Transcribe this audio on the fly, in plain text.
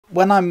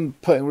when I'm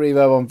putting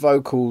reverb on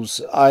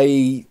vocals,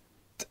 I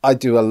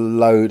do a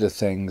load of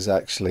things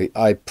actually.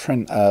 I've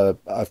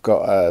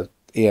got a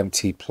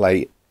EMT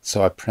plate,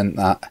 so I print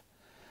that.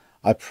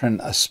 I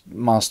print a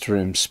master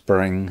room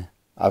spring.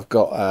 I've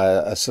got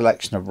a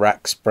selection of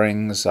rack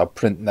springs. I'll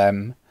print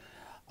them.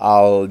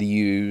 I'll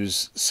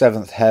use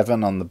Seventh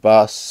Heaven on the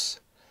bus.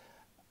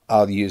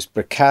 I'll use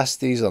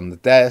Bricastes on the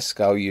desk.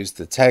 I'll use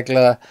the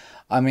Tegler.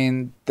 I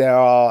mean,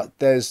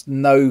 there's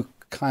no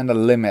kind of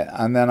limit.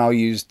 And then I'll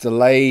use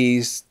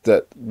delays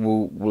that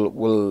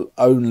will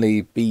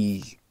only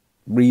be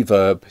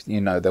reverb.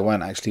 You know, there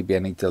won't actually be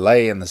any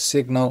delay in the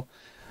signal.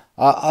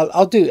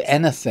 I'll do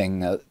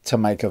anything to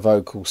make a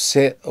vocal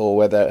sit, or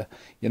whether,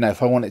 you know,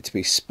 if I want it to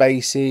be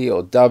spacey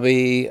or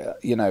dubby,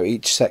 you know,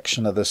 each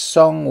section of the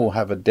song will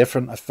have a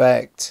different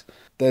effect.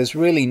 There's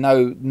really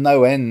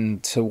no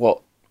end to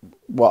what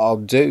I'll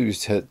do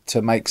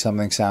to make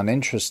something sound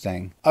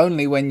interesting.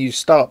 Only when you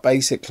start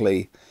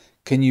basically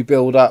can you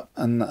build up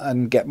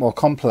and get more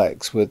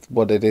complex with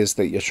what it is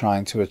that you're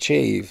trying to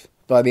achieve.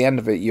 By the end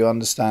of it, you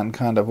understand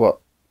kind of what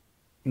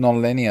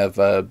non-linear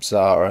verbs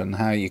are and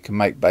how you can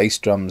make bass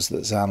drums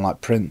that sound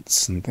like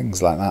Prince and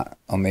things like that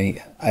on the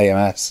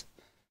AMS.